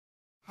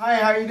Hi,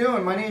 how you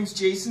doing? My name's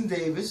Jason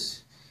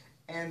Davis,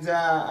 and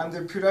I'm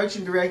the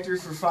production director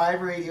for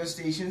 5 radio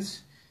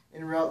stations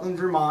in Rutland,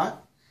 Vermont.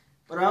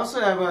 But I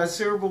also have a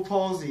cerebral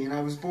palsy, and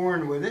I was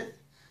born with it.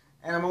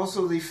 And I'm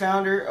also the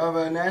founder of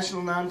a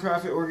national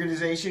nonprofit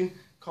organization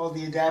called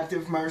the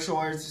Adaptive Martial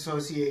Arts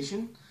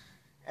Association.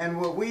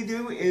 And what we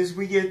do is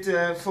we get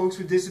folks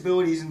with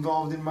disabilities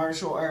involved in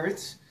martial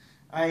arts.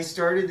 I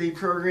started the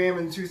program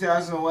in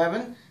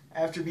 2011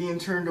 after being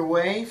turned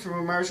away from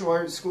a martial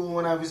arts school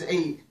when I was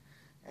 8.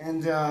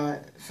 And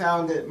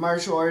found that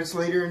martial arts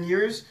later in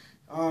years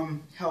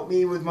helped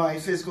me with my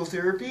physical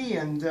therapy,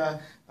 and I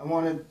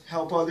want to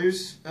help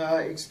others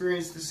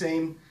experience the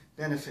same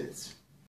benefits.